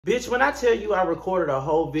Bitch, when I tell you I recorded a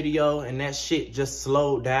whole video and that shit just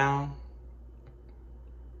slowed down,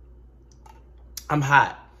 I'm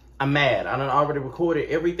hot. I'm mad. I done already recorded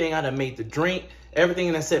everything. I done made the drink, everything,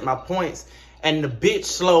 and I set my points. And the bitch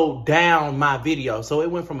slowed down my video. So it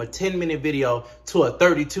went from a 10-minute video to a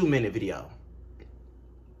 32-minute video.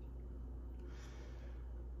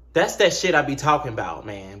 That's that shit I be talking about,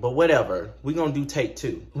 man. But whatever. We gonna do take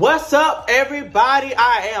two. What's up, everybody?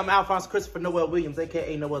 I am Alphonse Christopher Noel Williams,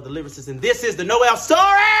 a.k.a. NoelTheLyricist, and this is the Noel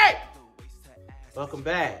Story! Welcome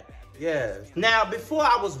back. Yes. Now, before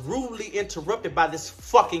I was rudely interrupted by this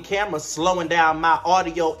fucking camera slowing down my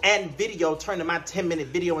audio and video, turning my 10-minute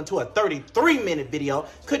video into a 33-minute video,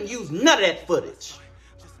 couldn't use none of that footage.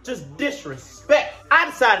 Just disrespect. I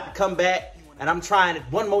decided to come back, and I'm trying it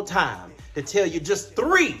one more time to tell you just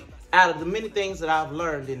 3 out of the many things that I've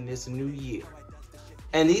learned in this new year.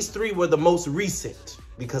 And these 3 were the most recent,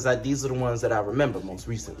 because these are the ones that I remember most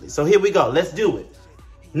recently. So here we go. Let's do it.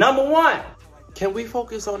 Number 1. Can we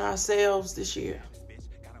focus on ourselves this year?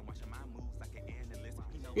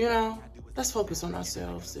 You know, let's focus on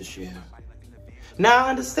ourselves this year. Now, I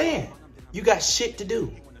understand. You got shit to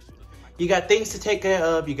do. You got things to take care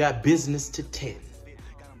of. You got business to tend.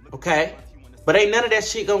 Okay? But ain't none of that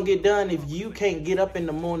shit gonna get done if you can't get up in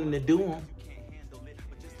the morning to do them.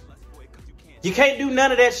 You can't do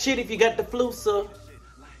none of that shit if you got the flu, sir.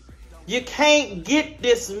 You can't get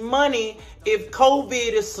this money if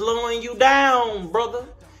COVID is slowing you down, brother.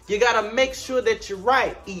 You gotta make sure that you're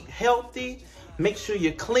right. Eat healthy. Make sure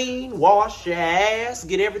you're clean. Wash your ass.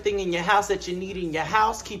 Get everything in your house that you need in your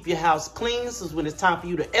house. Keep your house clean. So when it's time for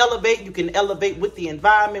you to elevate, you can elevate with the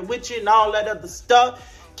environment with you and all that other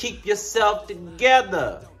stuff. Keep yourself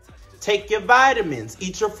together. Take your vitamins.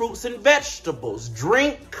 Eat your fruits and vegetables.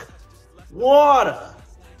 Drink water.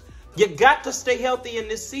 You got to stay healthy in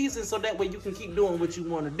this season so that way you can keep doing what you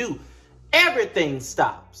want to do. Everything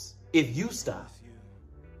stops if you stop.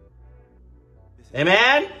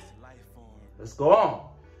 Amen? Let's go on.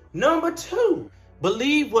 Number 2,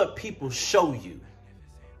 believe what people show you,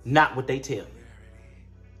 not what they tell you.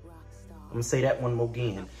 I'm going to say that one more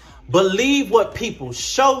again. Believe what people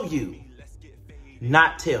show you,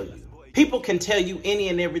 not tell you. People can tell you any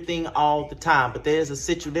and everything all the time, but there's this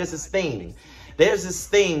thing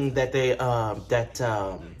that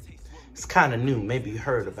it's kind of new. Maybe you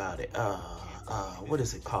heard about it. What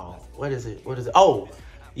is it called? What is it? Oh,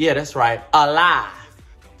 yeah, that's right. A lie.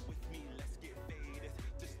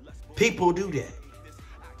 People do that.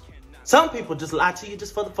 Some people just lie to you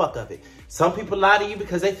just for the fuck of it. Some people lie to you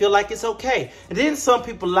because they feel like it's okay. And then some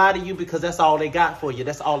people lie to you because that's all they got for you.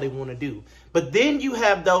 That's all they want to do. But then you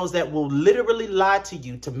have those that will literally lie to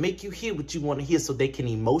you to make you hear what you want to hear so they can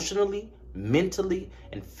emotionally, mentally,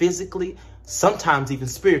 and physically, sometimes even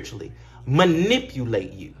spiritually,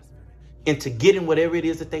 manipulate you into getting whatever it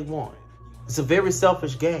is that they want. It's a very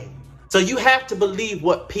selfish game. So you have to believe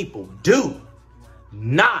what people do,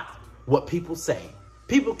 not what people say.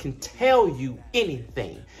 People can tell you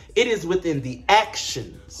anything. It is within the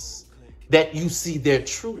actions that you see their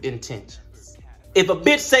true intentions. If a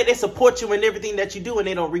bitch say they support you in everything that you do and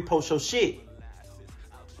they don't repost your shit,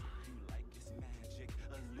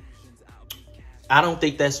 I don't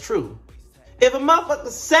think that's true. If a motherfucker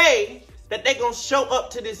say that they gonna show up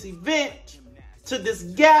to this event, to this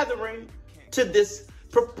gathering, to this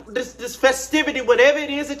festivity, whatever it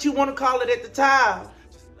is that you want to call it at the time,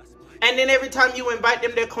 and then every time you invite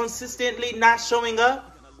them, they're consistently not showing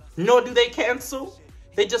up, nor do they cancel.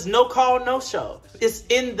 They just no call, no show. It's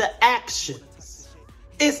in the actions.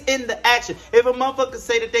 It's in the action. If a motherfucker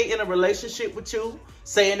say that they in a relationship with you,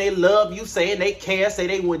 saying they love you, saying they care, say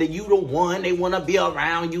that you the one, they want to be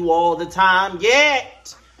around you all the time,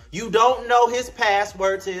 yet you don't know his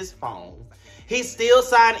password to his phone. He still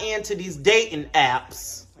signed into these dating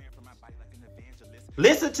apps.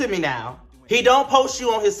 Listen to me now. He don't post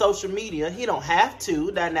you on his social media. He don't have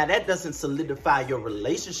to. Now that doesn't solidify your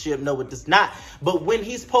relationship. No, it does not. But when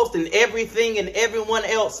he's posting everything and everyone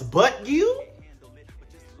else but you,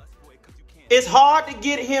 it's hard to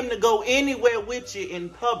get him to go anywhere with you in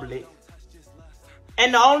public.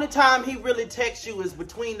 And the only time he really texts you is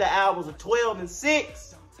between the hours of 12 and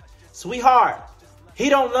 6. Sweetheart, he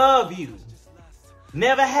don't love you.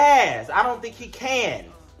 Never has. I don't think he can.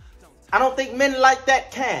 I don't think men like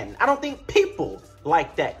that can. I don't think people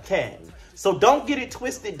like that can. So don't get it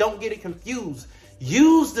twisted. Don't get it confused.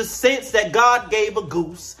 Use the sense that God gave a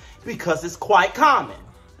goose because it's quite common.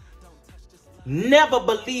 Never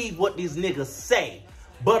believe what these niggas say,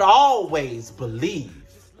 but always believe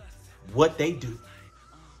what they do.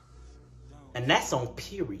 And that's on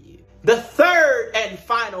period. The third and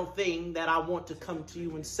final thing that I want to come to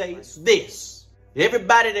you and say is this.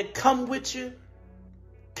 Everybody that come with you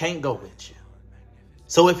can't go with you.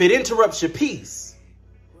 So if it interrupts your peace,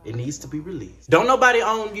 it needs to be released. Don't nobody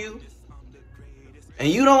own you, and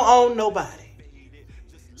you don't own nobody.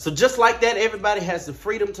 So just like that, everybody has the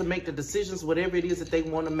freedom to make the decisions, whatever it is that they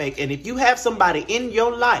want to make. And if you have somebody in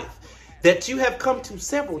your life that you have come to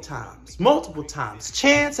several times, multiple times,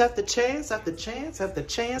 chance after chance after chance after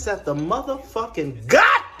chance after motherfucking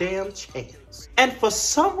goddamn chance, and for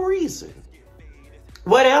some reason,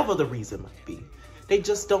 whatever the reason might be, they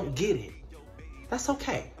just don't get it. That's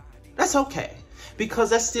okay. That's okay. Because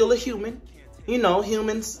that's still a human. You know,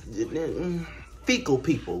 humans, fecal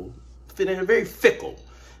people. They're very fickle.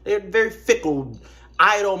 They're very fickle,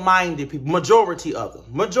 idle-minded people. Majority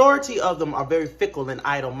of them are very fickle and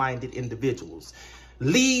idle-minded individuals.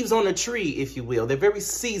 Leaves on a tree, if you will. They're very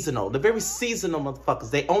seasonal. They're very seasonal motherfuckers.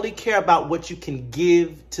 They only care about what you can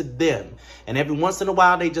give to them. And every once in a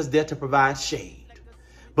while, they just there to provide shade.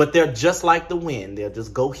 But they're just like the wind. They'll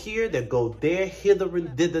just go here, they'll go there, hither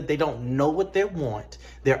and thither. They don't know what they want.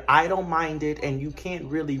 They're idle-minded, and you can't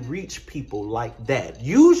really reach people like that.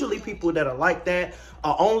 Usually people that are like that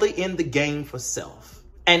are only in the game for self.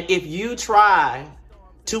 And if you try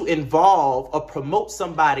to involve or promote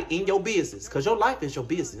somebody in your business, because your life is your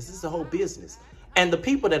business. This is the whole business. And the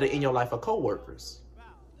people that are in your life are co-workers.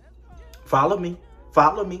 Follow me.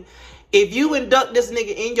 Follow me. If you induct this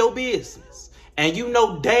nigga in your business, and you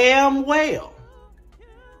know damn well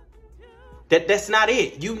that that's not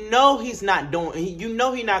it. You know he's not doing, you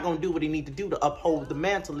know he's not going to do what he need to do to uphold the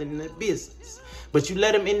mantle in the business. But you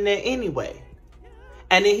let him in there anyway.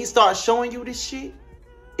 And then he starts showing you this shit.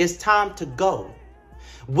 It's time to go.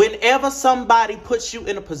 Whenever somebody puts you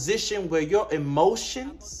in a position where your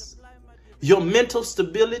emotions, your mental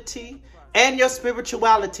stability, and your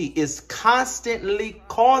spirituality is constantly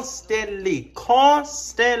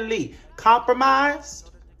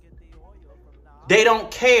compromised, they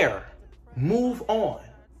don't care. Move on.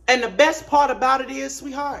 And the best part about it is,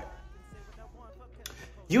 sweetheart,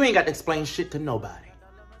 you ain't got to explain shit to nobody.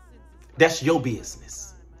 That's your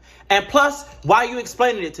business. And plus, why are you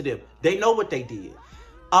explaining it to them? They know what they did.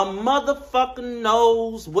 A motherfucker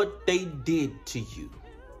knows what they did to you.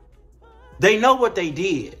 They know what they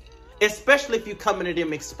did. Especially if you come into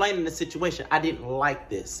them explaining the situation. I didn't like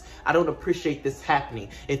this. I don't appreciate this happening.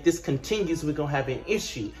 If this continues, we're going to have an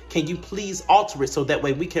issue. Can you please alter it so that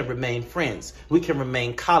way we can remain friends? We can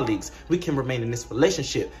remain colleagues. We can remain in this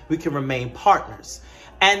relationship. We can remain partners.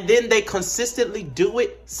 And then they consistently do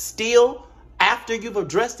it still after you've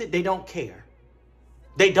addressed it. They don't care.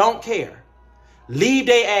 They don't care. Leave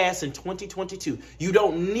their ass in 2022. You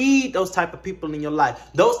don't need those type of people in your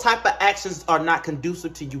life. Those type of actions are not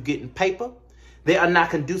conducive to you getting paper. They are not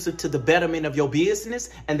conducive to the betterment of your business.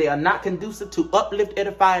 And they are not conducive to uplift,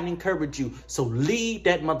 edify, and encourage you. So leave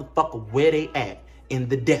that motherfucker where they at, in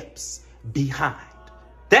the depths, behind.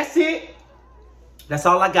 That's it. That's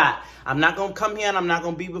all I got. I'm not going to come here and I'm not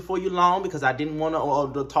going to be before you long because I didn't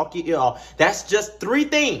want to talk your ear off. That's just 3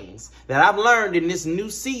 things that I've learned in this new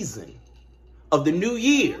season of the New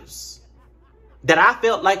Year's that I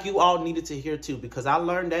felt like you all needed to hear too, because I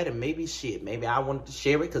learned that, and maybe I wanted to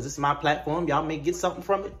share it because it's my platform. Y'all may get something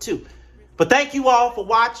from it too. But thank you all for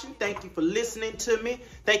watching. Thank you for listening to me.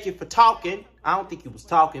 Thank you for talking. I don't think you was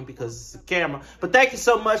talking because it's a camera, but thank you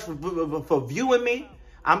so much for viewing me.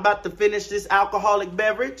 I'm about to finish this alcoholic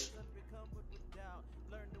beverage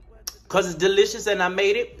because it's delicious and I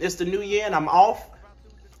made it. It's the new year and I'm off.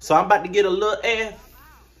 So I'm about to get a little air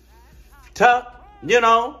tough, you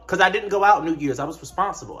know, because I didn't go out New Year's. I was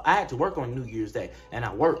responsible. I had to work on New Year's Day, and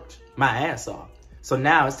I worked my ass off. So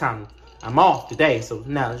now it's time. I'm off today, so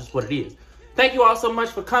now it's just what it is. Thank you all so much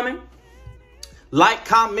for coming. Like,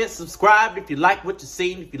 comment, subscribe if you like what you're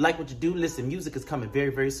seeing. If you like what you do, listen, music is coming very,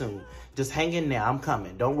 very soon. Just hang in there. I'm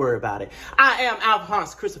coming. Don't worry about it. I am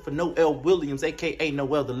Alphonse Christopher Noel Williams, a.k.a.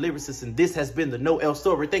 Noel the Lyricist, and this has been the Noel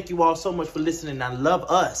Story. Thank you all so much for listening. I love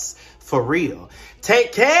us for real.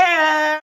 Take care.